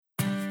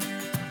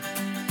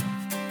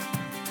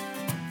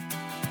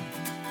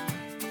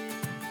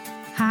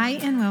Hi,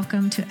 and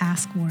welcome to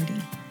Ask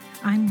Wardy.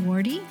 I'm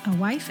Wardy, a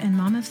wife and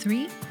mom of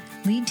three,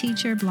 lead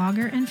teacher,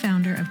 blogger, and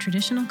founder of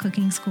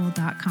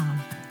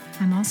TraditionalCookingSchool.com.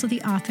 I'm also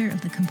the author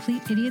of The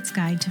Complete Idiot's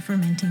Guide to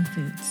Fermenting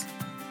Foods.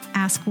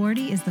 Ask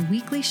Wardy is the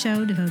weekly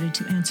show devoted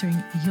to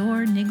answering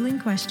your niggling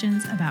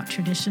questions about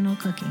traditional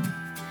cooking.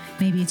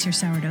 Maybe it's your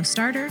sourdough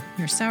starter,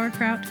 your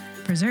sauerkraut,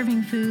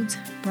 preserving foods,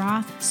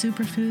 broth,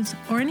 superfoods,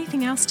 or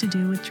anything else to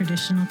do with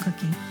traditional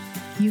cooking.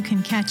 You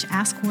can catch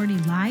Ask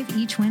Wardy live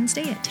each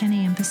Wednesday at 10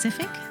 a.m.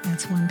 Pacific,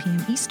 that's 1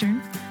 p.m.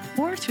 Eastern,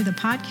 or through the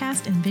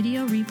podcast and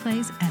video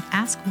replays at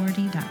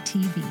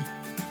askwardy.tv.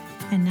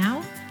 And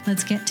now,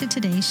 let's get to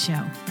today's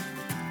show.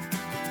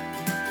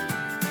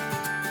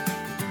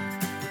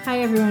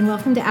 Hi everyone,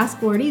 welcome to Ask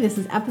Wardy. This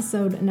is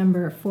episode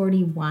number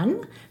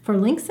 41. For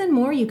links and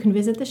more, you can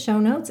visit the show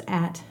notes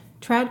at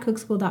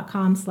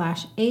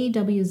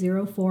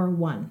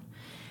tradcookschool.com/AW041.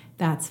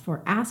 That's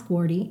for Ask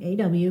Wardy,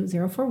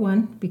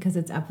 AW041, because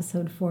it's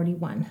episode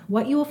 41.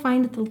 What you will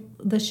find at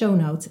the show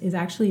notes is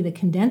actually the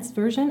condensed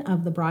version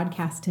of the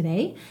broadcast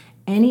today.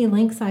 Any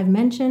links I've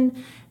mentioned,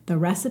 the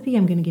recipe,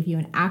 I'm going to give you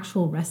an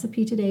actual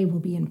recipe today, will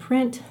be in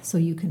print, so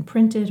you can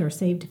print it or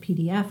save to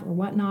PDF or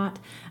whatnot.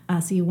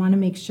 So you want to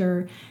make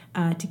sure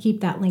to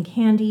keep that link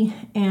handy.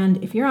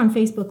 And if you're on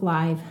Facebook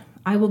Live,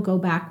 I will go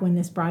back when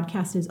this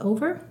broadcast is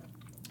over,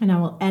 and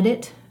I will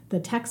edit the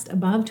text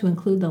above to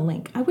include the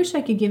link. I wish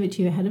I could give it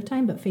to you ahead of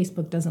time, but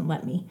Facebook doesn't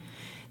let me.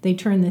 They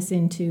turn this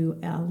into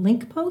a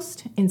link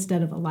post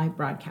instead of a live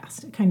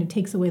broadcast. It kind of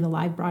takes away the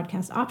live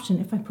broadcast option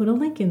if I put a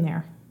link in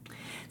there.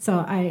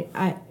 So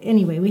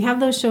anyway, we have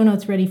those show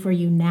notes ready for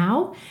you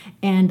now,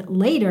 and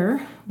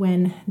later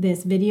when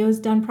this video is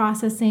done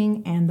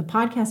processing and the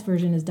podcast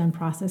version is done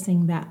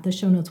processing, that the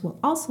show notes will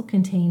also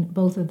contain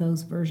both of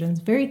those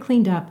versions, very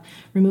cleaned up,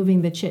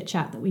 removing the chit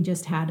chat that we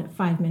just had at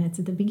 5 minutes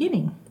at the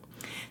beginning.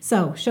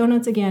 So show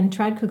notes again,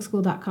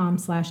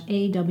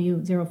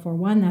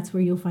 tradcookschool.com/AW041. That's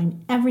where you'll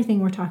find everything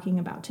we're talking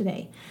about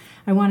today.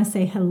 I want to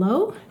say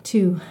hello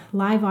to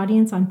live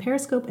audience on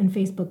Periscope and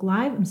Facebook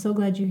Live. I'm so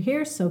glad you're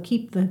here, so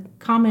keep the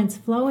comments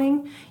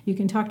flowing. You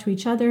can talk to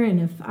each other,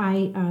 and if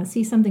I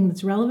see something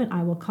that's relevant,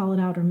 I will call it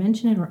out or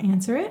mention it or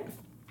answer it.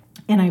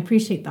 And I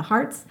appreciate the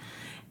hearts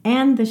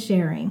and the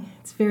sharing.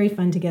 It's very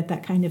fun to get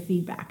that kind of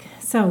feedback.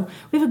 So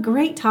we have a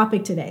great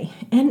topic today,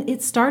 and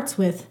it starts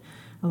with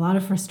a lot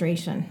of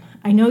frustration.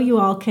 I know you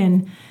all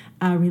can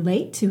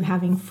relate to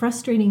having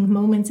frustrating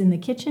moments in the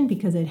kitchen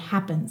because it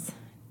happens.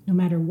 No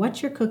matter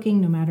what you're cooking,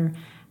 no matter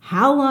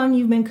how long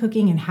you've been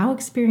cooking and how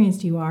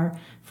experienced you are,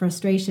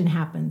 frustration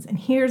happens. And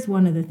here's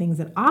one of the things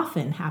that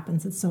often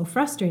happens that's so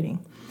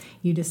frustrating.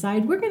 You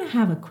decide, we're going to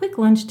have a quick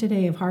lunch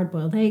today of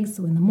hard-boiled eggs.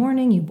 So in the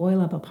morning, you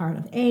boil up a pot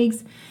of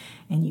eggs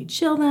and you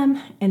chill them,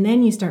 and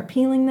then you start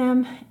peeling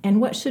them. And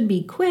what should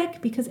be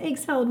quick, because egg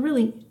salad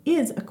really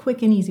is a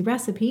quick and easy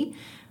recipe,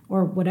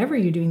 or whatever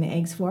you're doing the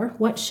eggs for,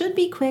 what should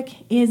be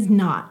quick is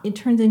not. It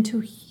turns into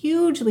a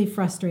hugely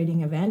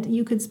frustrating event.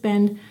 You could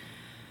spend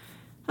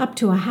up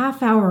to a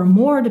half hour or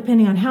more,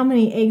 depending on how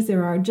many eggs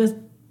there are, just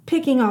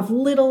picking off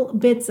little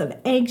bits of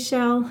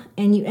eggshell,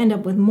 and you end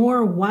up with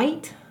more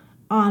white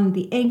on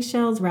the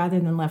eggshells rather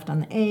than left on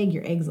the egg.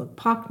 Your eggs look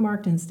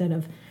pockmarked instead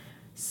of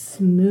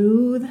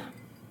smooth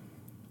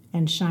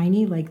and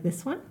shiny like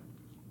this one.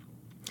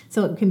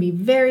 So it can be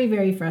very,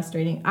 very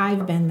frustrating.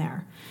 I've been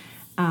there.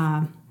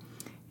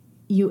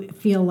 You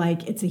feel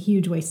like it's a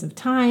huge waste of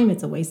time,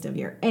 it's a waste of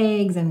your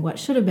eggs, and what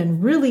should have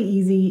been really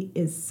easy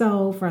is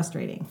so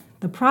frustrating.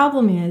 The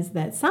problem is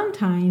that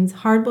sometimes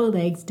hard-boiled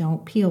eggs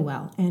don't peel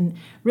well, and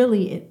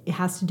really it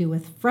has to do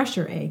with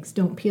fresher eggs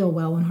don't peel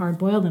well when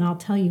hard-boiled, and I'll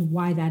tell you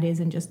why that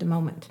is in just a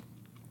moment.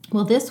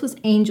 Well, this was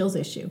Angel's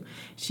issue.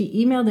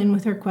 She emailed in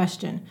with her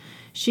question.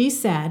 She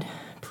said,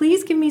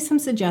 please give me some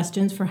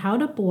suggestions for how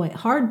to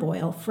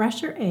hard-boil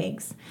fresher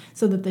eggs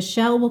so that the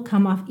shell will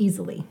come off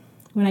easily.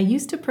 When I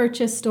used to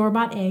purchase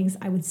store-bought eggs,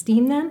 I would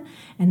steam them,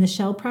 and the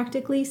shell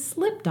practically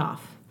slipped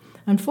off.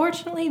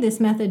 Unfortunately, this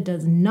method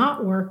does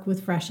not work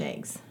with fresh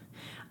eggs.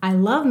 I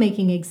love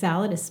making egg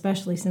salad,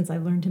 especially since I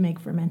learned to make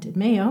fermented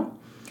mayo,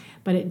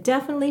 but it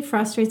definitely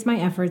frustrates my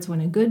efforts when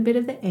a good bit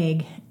of the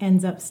egg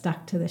ends up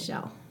stuck to the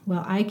shell.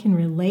 Well, I can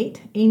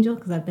relate, Angel,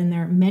 because I've been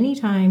there many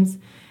times,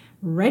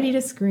 ready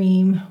to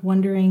scream,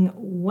 wondering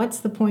what's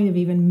the point of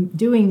even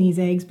doing these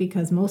eggs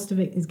because most of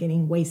it is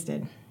getting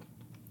wasted.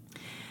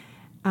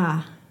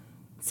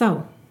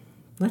 So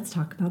let's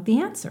talk about the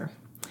answer.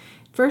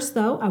 First,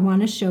 though, I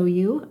want to show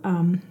you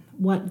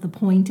what the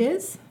point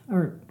is,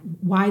 or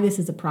why this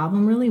is a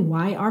problem, really.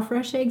 Why are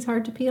fresh eggs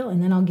hard to peel?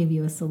 And then I'll give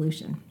you a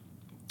solution.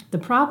 The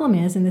problem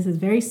is, and this is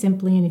very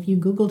simply, and if you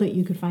Googled it,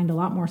 you could find a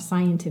lot more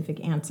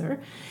scientific answer,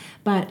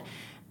 but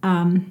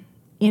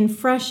in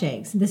fresh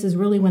eggs, this is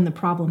really when the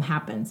problem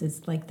happens.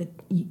 It's like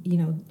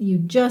you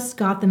just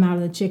got them out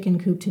of the chicken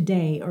coop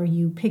today, or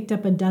you picked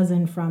up a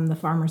dozen from the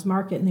farmer's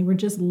market and they were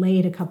just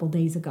laid a couple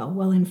days ago.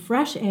 Well, in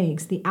fresh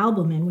eggs, the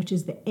albumin, which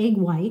is the egg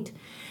white,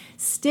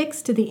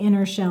 sticks to the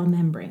inner shell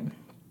membrane.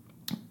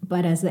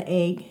 But as the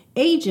egg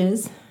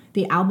ages,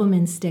 the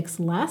albumin sticks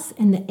less,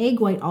 and the egg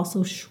white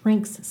also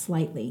shrinks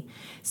slightly.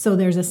 So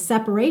there's a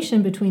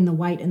separation between the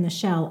white and the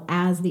shell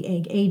as the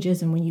egg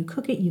ages, and when you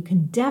cook it, you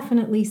can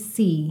definitely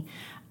see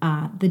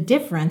the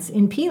difference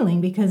in peeling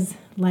because,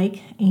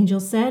 like Angel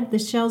said, the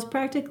shells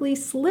practically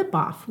slip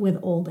off with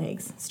old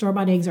eggs.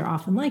 Store-bought eggs are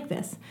often like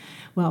this.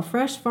 Well,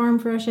 fresh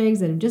farm-fresh eggs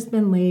that have just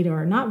been laid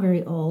or are not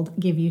very old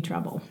give you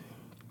trouble.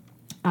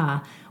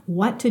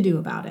 What to do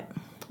about it?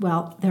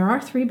 Well, there are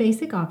 3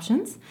 basic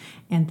options,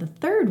 and the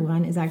third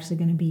one is actually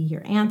going to be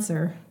your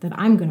answer that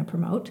I'm going to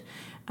promote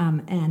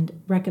and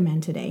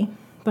recommend today.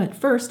 But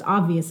first,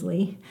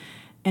 obviously,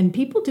 and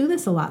people do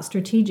this a lot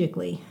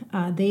strategically.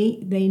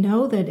 They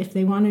know that if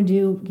they want to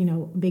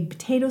do, big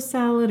potato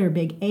salad or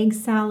big egg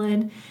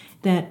salad,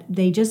 that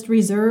they just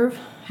reserve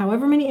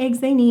however many eggs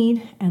they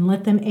need and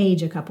let them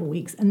age a couple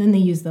weeks, and then they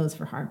use those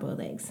for hard-boiled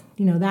eggs.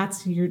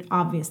 That's your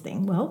obvious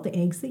thing. Well, the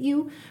eggs that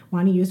you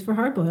want to use for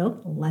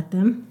hard-boiled, let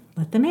them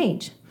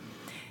age.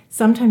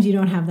 Sometimes you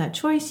don't have that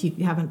choice.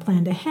 You haven't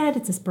planned ahead.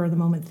 It's a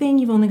spur-of-the-moment thing.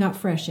 You've only got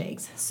fresh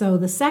eggs. So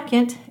the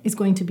second is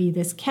going to be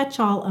this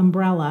catch-all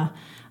umbrella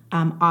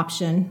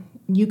option.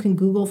 You can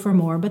Google for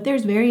more, but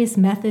there's various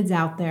methods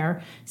out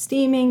there.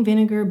 Steaming,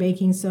 vinegar,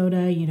 baking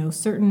soda,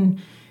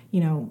 certain,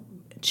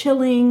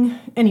 chilling.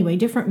 Anyway,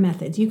 different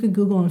methods. You could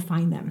Google and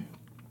find them.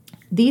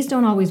 These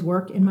don't always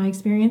work in my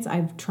experience.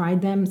 I've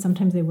tried them.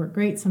 Sometimes they work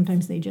great.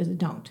 Sometimes they just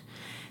don't.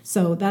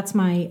 So that's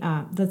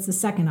that's the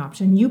second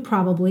option. You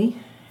probably,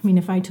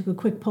 if I took a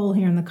quick poll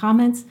here in the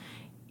comments,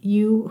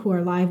 you who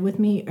are live with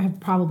me have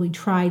probably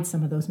tried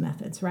some of those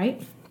methods,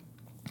 right?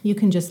 You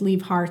can just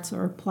leave hearts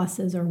or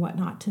pluses or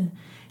whatnot to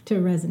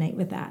resonate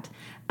with that.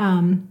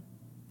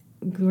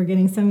 We're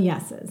getting some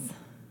yeses.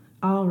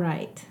 All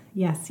right.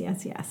 Yes.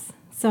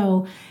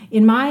 So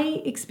in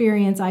my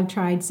experience, I've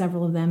tried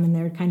several of them and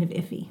they're kind of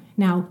iffy.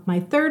 Now, my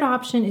third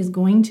option is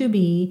going to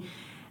be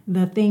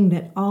the thing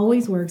that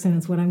always works, and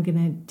it's what I'm going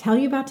to tell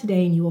you about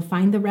today, and you will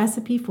find the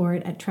recipe for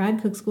it at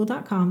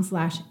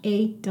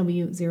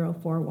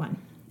tradcookschool.com/AW041.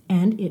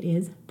 And it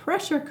is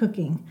pressure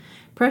cooking.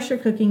 Pressure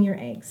cooking your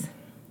eggs.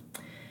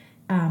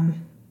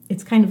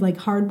 It's kind of like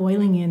hard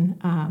boiling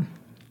in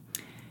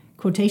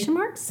quotation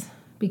marks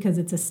because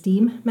it's a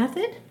steam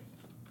method.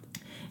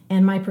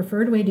 And my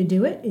preferred way to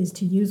do it is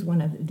to use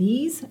one of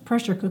these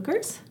pressure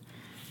cookers.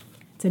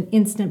 It's an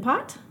Instant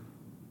Pot.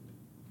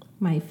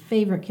 My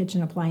favorite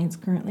kitchen appliance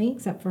currently,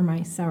 except for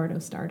my sourdough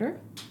starter.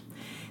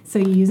 So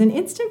you use an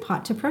Instant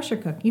Pot to pressure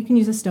cook. You can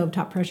use a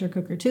stovetop pressure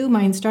cooker too.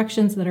 My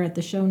instructions that are at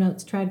the show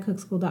notes,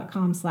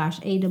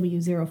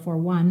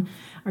 tradcookschool.com/AW041,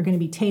 are going to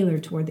be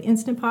tailored toward the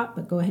Instant Pot,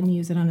 but go ahead and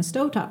use it on a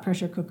stovetop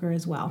pressure cooker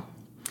as well.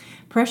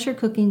 Pressure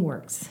cooking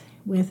works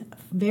with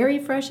very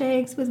fresh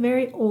eggs, with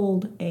very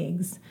old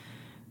eggs.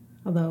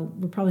 Although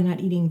we're probably not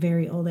eating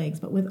very old eggs,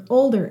 but with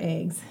older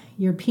eggs,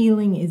 your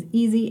peeling is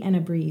easy and a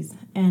breeze.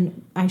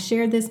 And I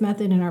shared this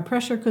method in our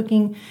pressure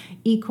cooking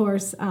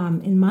e-course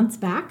in months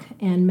back,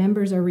 and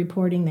members are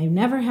reporting they've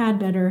never had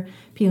better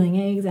peeling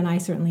eggs, and I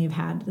certainly have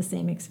had the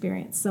same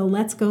experience. So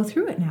let's go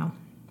through it now.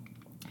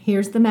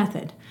 Here's the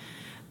method.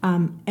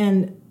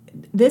 And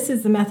this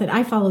is the method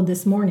I followed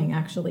this morning,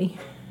 actually,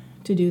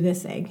 to do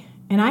this egg.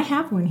 And I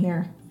have one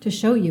here to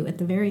show you at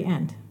the very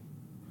end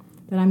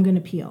that I'm going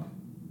to peel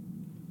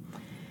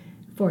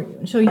for you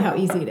and show you how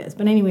easy it is.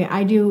 But anyway,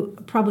 I do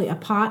probably a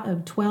pot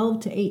of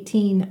 12 to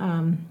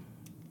 18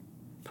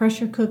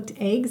 pressure cooked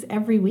eggs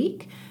every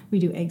week. We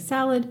do egg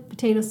salad,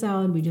 potato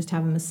salad. We just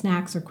have them as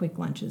snacks or quick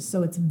lunches.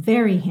 So it's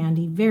very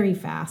handy, very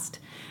fast,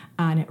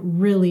 and it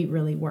really,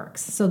 really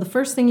works. So the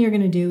first thing you're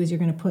going to do is you're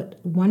going to put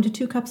 1 to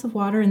 2 cups of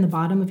water in the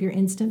bottom of your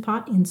Instant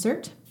Pot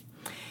insert.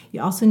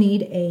 You also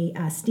need a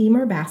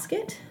steamer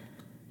basket,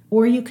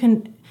 or you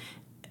can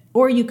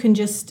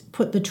just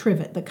put the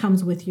trivet that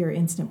comes with your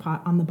Instant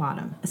Pot on the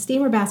bottom. A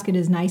steamer basket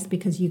is nice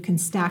because you can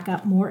stack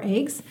up more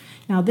eggs.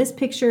 Now, this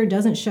picture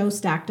doesn't show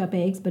stacked up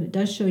eggs, but it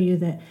does show you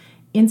the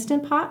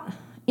Instant Pot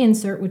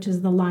insert, which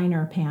is the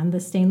liner pan, the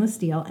stainless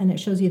steel, and it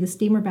shows you the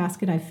steamer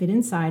basket I fit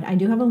inside. I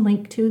do have a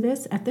link to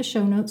this at the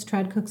show notes,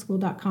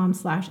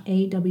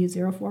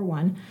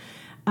 tradcookschool.com/AW041.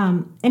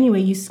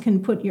 Anyway, you can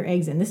put your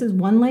eggs in. This is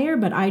 1 layer,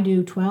 but I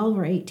do 12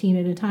 or 18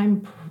 at a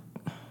time.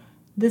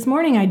 This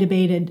morning I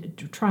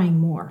debated trying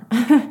more,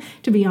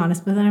 to be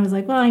honest, but then I was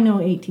like, well, I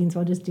know 18, so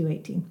I'll just do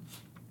 18.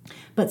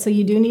 But so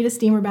you do need a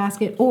steamer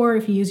basket, or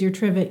if you use your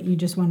trivet, you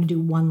just want to do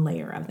 1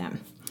 layer of them.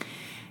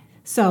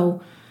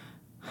 So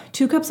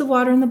 2 cups of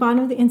water in the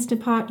bottom of the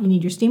Instant Pot, you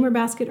need your steamer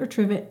basket or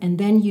trivet, and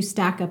then you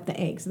stack up the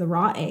eggs, the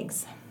raw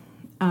eggs.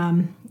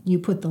 You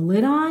put the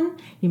lid on,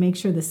 you make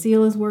sure the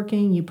seal is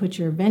working, you put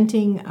your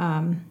venting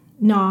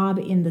knob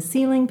in the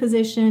sealing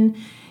position.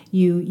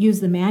 You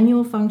use the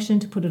manual function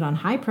to put it on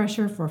high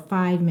pressure for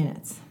 5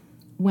 minutes.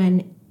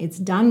 When it's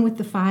done with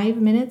the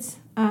 5 minutes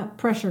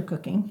pressure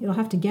cooking, you'll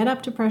have to get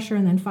up to pressure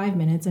and then 5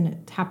 minutes, and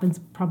it happens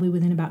probably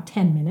within about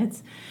 10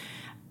 minutes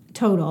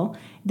total.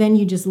 Then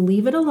you just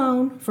leave it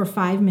alone for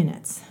 5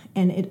 minutes,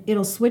 and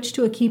it'll switch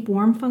to a keep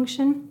warm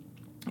function,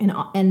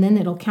 and then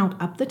it'll count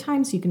up the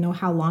time so you can know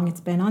how long it's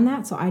been on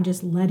that. So I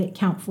just let it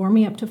count for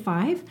me up to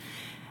 5.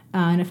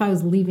 And if I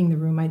was leaving the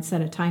room, I'd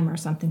set a timer or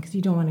something because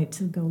you don't want it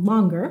to go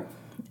longer.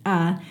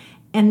 And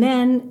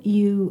then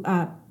you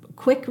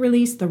quick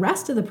release the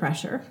rest of the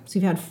pressure. So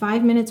you've had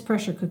 5 minutes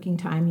pressure cooking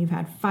time. You've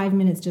had 5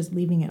 minutes just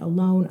leaving it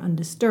alone,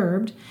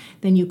 undisturbed.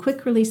 Then you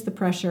quick release the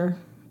pressure.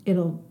 It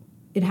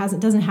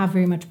doesn't have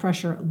very much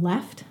pressure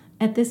left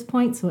at this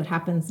point, so it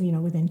happens,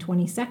 within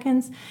 20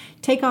 seconds.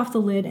 Take off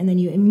the lid, and then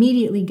you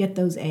immediately get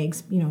those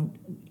eggs.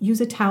 Use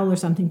a towel or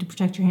something to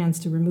protect your hands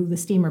to remove the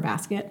steamer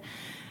basket.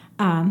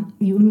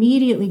 You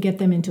immediately get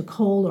them into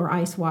cold or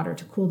ice water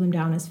to cool them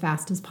down as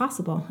fast as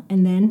possible.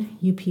 And then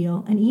you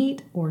peel and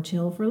eat or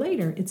chill for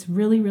later. It's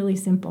really, really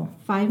simple.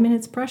 5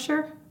 minutes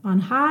pressure on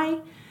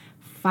high,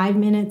 5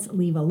 minutes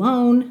leave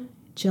alone,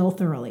 chill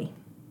thoroughly.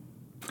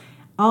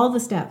 All the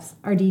steps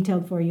are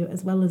detailed for you,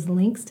 as well as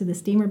links to the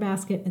steamer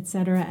basket,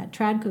 etc. at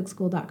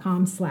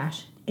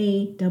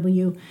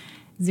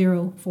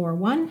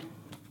tradcookschool.com/AW041.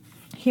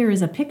 Here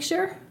is a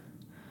picture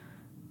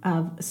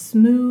of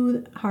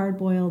smooth,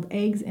 hard-boiled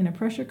eggs in a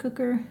pressure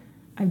cooker.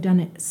 I've done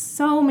it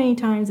so many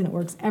times and it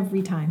works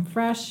every time.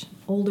 Fresh,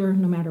 older,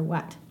 no matter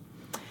what.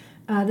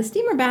 The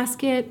steamer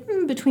basket,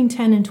 between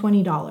 $10 and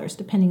 $20,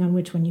 depending on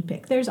which one you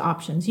pick. There's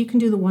options. You can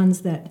do the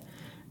ones that,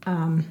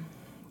 I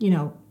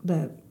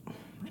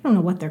don't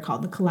know what they're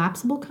called, the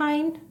collapsible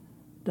kind,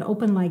 that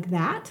open like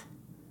that.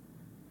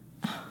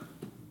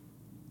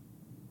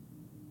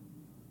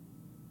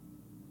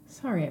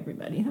 Sorry,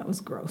 everybody, that was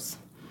gross.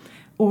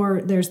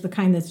 Or there's the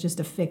kind that's just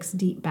a fixed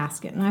deep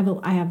basket. And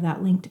I have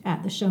that linked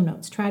at the show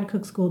notes,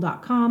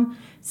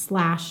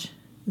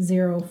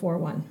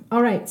 tradcookschool.com/041.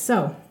 All right,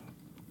 so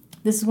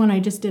this is one I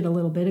just did a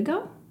little bit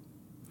ago.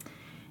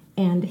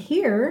 And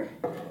here,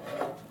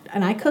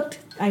 and I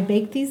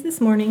baked these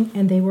this morning,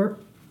 and they were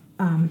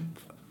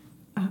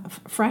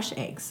fresh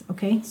eggs,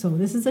 okay? So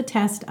this is a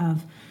test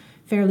of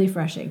fairly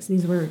fresh eggs.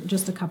 These were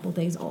just a couple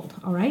days old,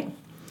 all right?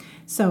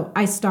 So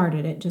I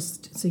started it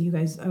just so you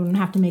guys don't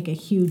have to make a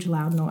huge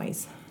loud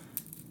noise.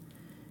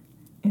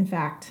 In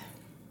fact,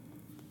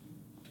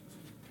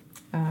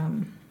 I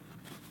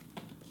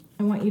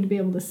want you to be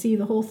able to see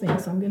the whole thing,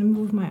 so I'm going to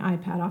move my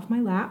iPad off my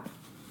lap.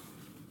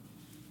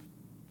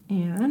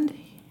 And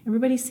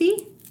everybody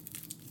see?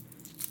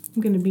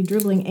 I'm going to be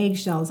dribbling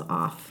eggshells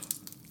off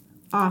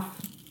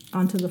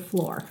onto the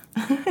floor.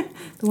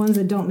 The ones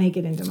that don't make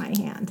it into my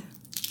hand.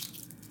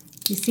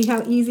 You see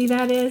how easy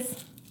that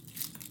is?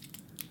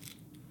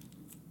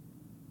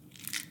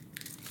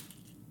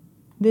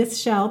 This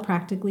shell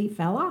practically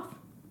fell off.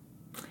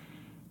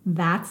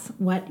 That's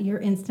what your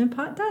Instant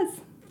Pot does.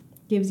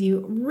 Gives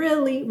you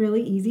really,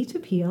 really easy to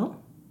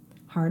peel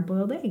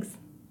hard-boiled eggs.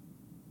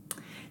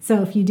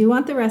 So if you do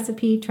want the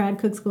recipe,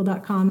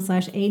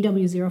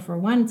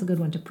 tradcookschool.com/AW041. It's a good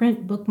one to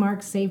print,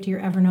 bookmark, save to your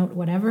Evernote,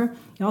 whatever.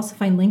 You also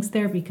find links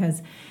there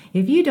because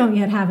if you don't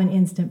yet have an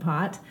Instant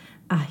Pot,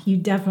 you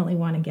definitely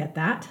want to get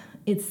that.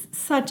 It's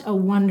such a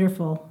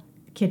wonderful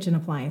kitchen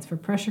appliance for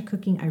pressure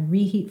cooking. I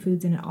reheat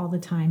foods in it all the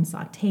time,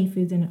 saute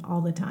foods in it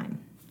all the time.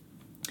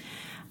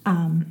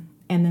 And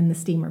then the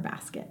steamer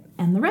basket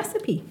and the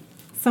recipe.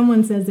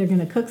 Someone says they're going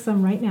to cook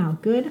some right now.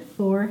 Good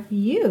for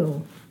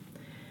you.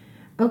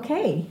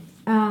 Okay.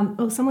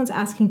 Someone's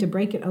asking to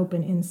break it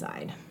open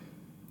inside.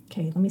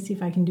 Okay, let me see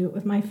if I can do it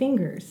with my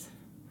fingers.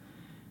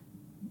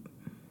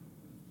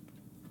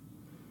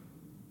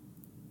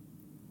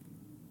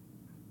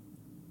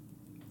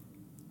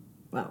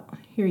 Well,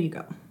 here you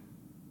go.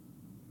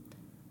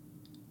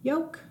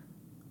 Yolk,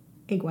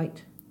 egg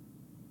white.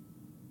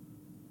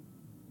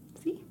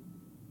 See?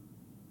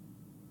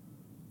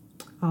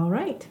 All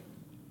right.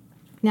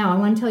 Now I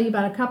want to tell you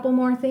about a couple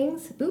more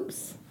things.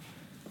 Oops.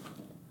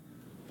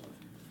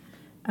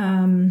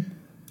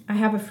 I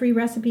have a free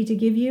recipe to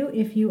give you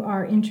if you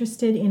are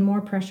interested in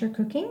more pressure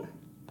cooking.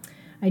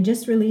 I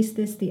just released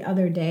this the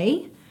other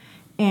day,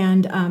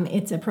 and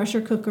it's a pressure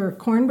cooker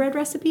cornbread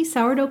recipe,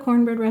 sourdough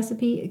cornbread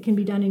recipe. It can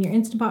be done in your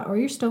Instant Pot or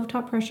your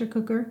stovetop pressure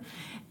cooker.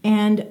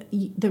 And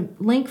the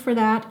link for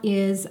that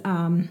is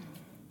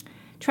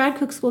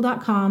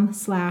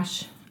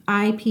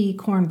tradcookschool.com/IP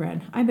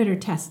cornbread. I better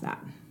test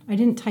that. I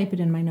didn't type it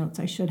in my notes.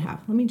 I should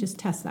have. Let me just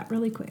test that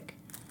really quick.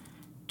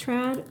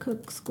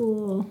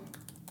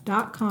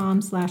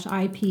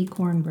 tradcookschool.com/IP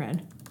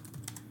cornbread.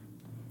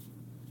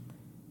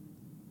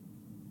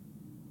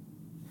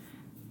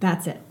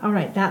 That's it. All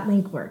right, that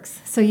link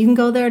works. So you can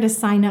go there to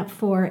sign up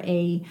for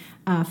a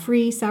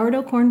free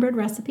sourdough cornbread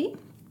recipe.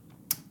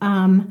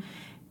 And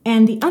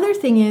the other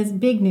thing is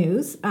big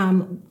news.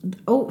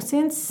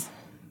 Since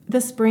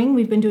the spring,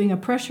 we've been doing a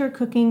pressure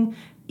cooking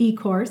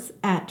e-course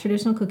at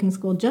Traditional Cooking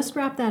School. Just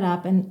wrapped that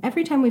up, and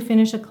every time we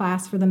finish a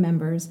class for the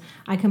members,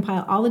 I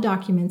compile all the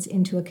documents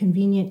into a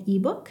convenient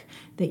ebook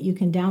that you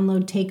can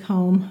download, take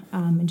home,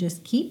 and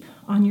just keep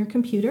on your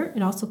computer.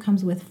 It also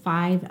comes with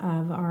 5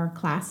 of our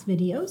class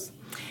videos,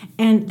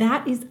 and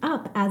that is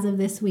up as of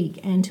this week.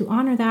 And to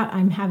honor that,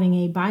 I'm having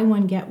a buy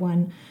one, get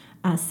one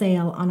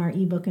sale on our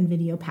ebook and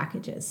video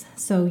packages.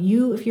 So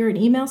if you're an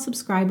email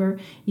subscriber,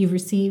 you've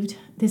received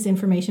this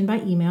information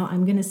by email.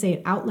 I'm going to say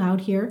it out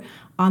loud here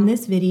on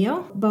this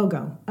video, a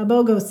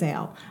BOGO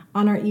sale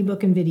on our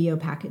ebook and video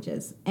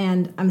packages.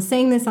 And I'm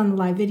saying this on the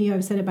live video,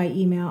 I've said it by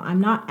email. I'm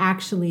not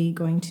actually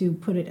going to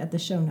put it at the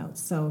show notes.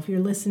 So if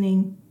you're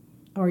listening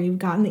or you've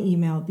gotten the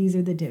email, these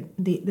are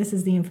this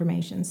is the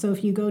information. So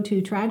if you go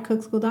to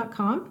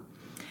tradcookschool.com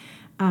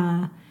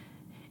and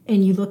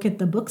you look at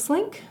the books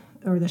link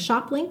or the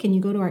shop link and you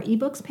go to our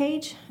ebooks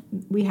page,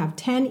 we have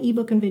 10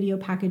 ebook and video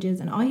packages,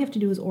 and all you have to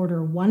do is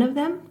order one of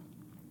them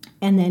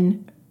and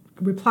then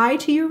reply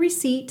to your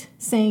receipt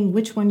saying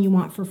which one you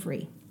want for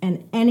free,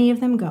 and any of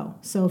them go.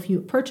 So if you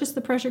purchase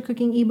the pressure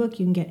cooking ebook,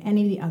 you can get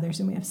any of the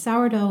others. And we have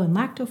sourdough and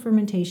lacto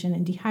fermentation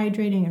and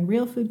dehydrating and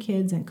real food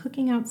kids and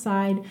cooking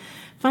outside,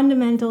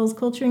 fundamentals,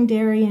 culturing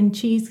dairy and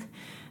cheese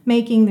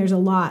making. There's a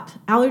lot.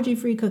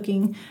 Allergy-free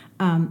cooking,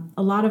 a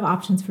lot of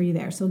options for you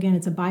there. So again,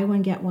 it's a buy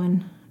one, get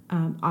one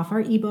off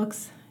our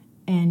ebooks.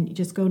 And you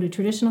just go to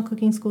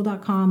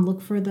traditionalcookingschool.com,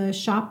 look for the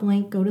shop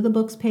link, go to the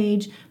books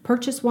page,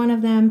 purchase one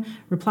of them,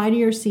 reply to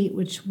your receipt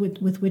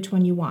with which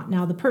one you want.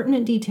 Now, the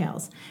pertinent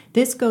details.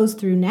 This goes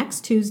through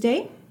next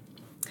Tuesday,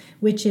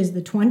 which is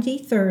the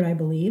 23rd, I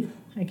believe.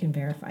 I can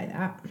verify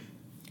that.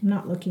 I'm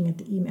not looking at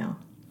the email.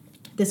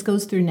 This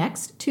goes through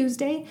next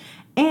Tuesday,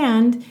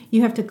 and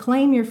you have to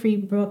claim your free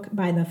book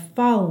by the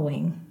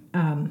following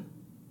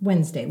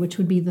Wednesday, which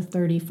would be the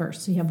 31st.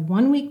 So you have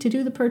 1 week to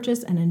do the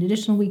purchase and an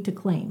additional week to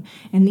claim.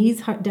 And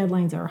these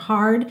deadlines are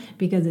hard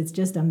because it's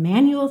just a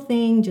manual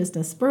thing, just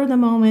a spur of the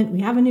moment. We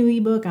have a new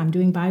ebook. I'm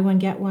doing buy one,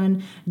 get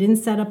one. I didn't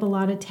set up a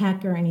lot of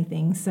tech or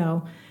anything.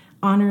 So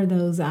honor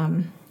those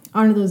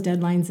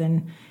deadlines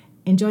and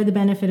enjoy the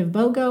benefit of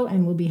BOGO,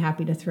 and we'll be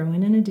happy to throw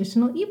in an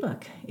additional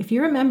ebook. If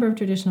you're a member of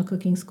Traditional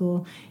Cooking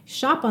School,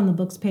 shop on the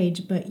books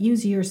page, but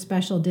use your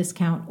special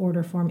discount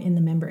order form in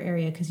the member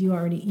area because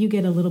you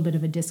get a little bit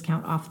of a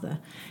discount off the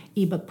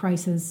ebook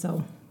prices,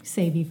 so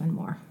save even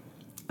more.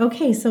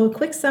 Okay, so a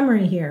quick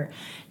summary here.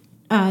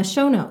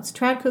 Show notes,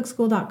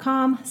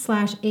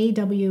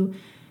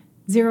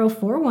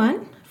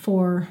 tradcookschool.com/AW041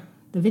 for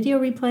the video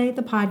replay,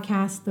 the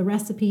podcast, the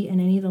recipe, and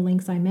any of the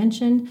links I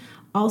mentioned.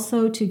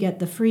 Also, to get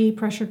the free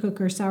pressure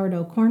cooker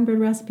sourdough cornbread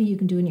recipe, you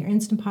can do in your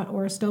Instant Pot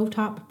or a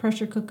stovetop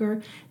pressure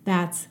cooker.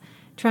 That's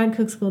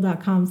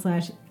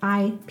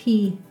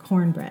tradcookschool.com/IP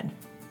cornbread.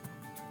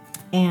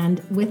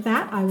 And with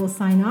that, I will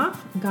sign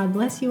off. God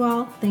bless you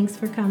all. Thanks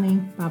for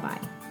coming.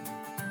 Bye-bye.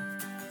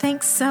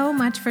 Thanks so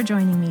much for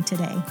joining me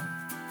today.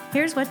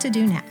 Here's what to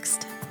do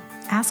next.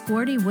 Ask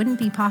Wardy wouldn't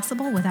be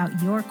possible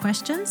without your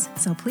questions,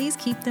 so please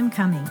keep them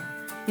coming.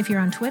 If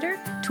you're on Twitter,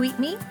 tweet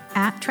me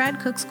at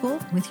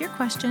TradCookSchool with your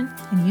question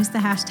and use the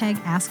hashtag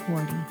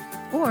AskWardy,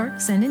 or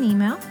send an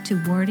email to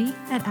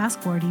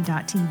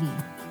wardy@askwardy.tv.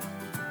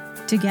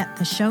 To get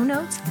the show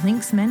notes,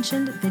 links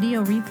mentioned,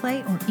 video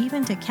replay, or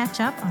even to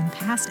catch up on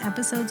past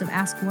episodes of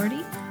Ask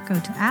Wardy, go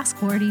to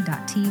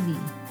askwardy.tv.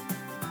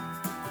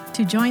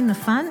 To join the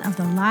fun of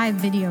the live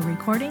video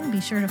recording,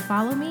 be sure to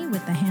follow me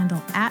with the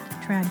handle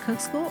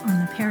 @TradCookSchool on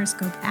the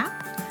Periscope app,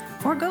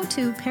 or go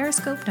to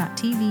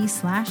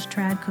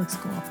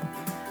periscope.tv/tradcookschool.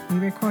 We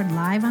record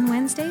live on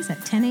Wednesdays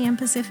at 10 a.m.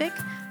 Pacific,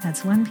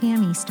 that's 1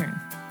 p.m. Eastern.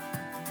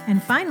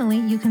 And finally,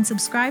 you can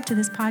subscribe to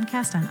this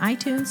podcast on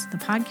iTunes, the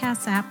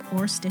Podcasts app,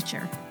 or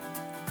Stitcher.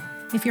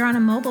 If you're on a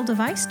mobile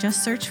device,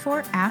 just search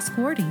for Ask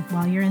Wardy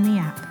while you're in the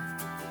app.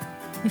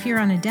 If you're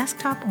on a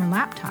desktop or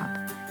laptop,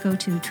 go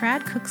to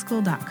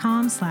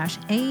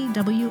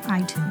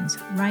tradcookschool.com/AWiTunes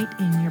right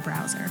in your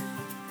browser.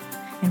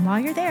 And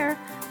while you're there,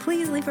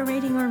 please leave a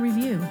rating or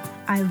review.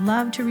 I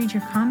love to read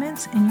your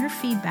comments, and your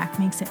feedback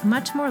makes it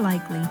much more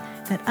likely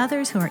that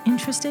others who are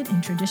interested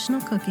in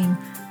traditional cooking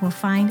will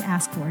find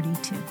Ask Wardy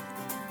too.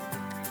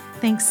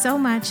 Thanks so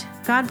much,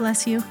 God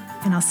bless you,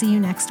 and I'll see you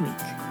next week.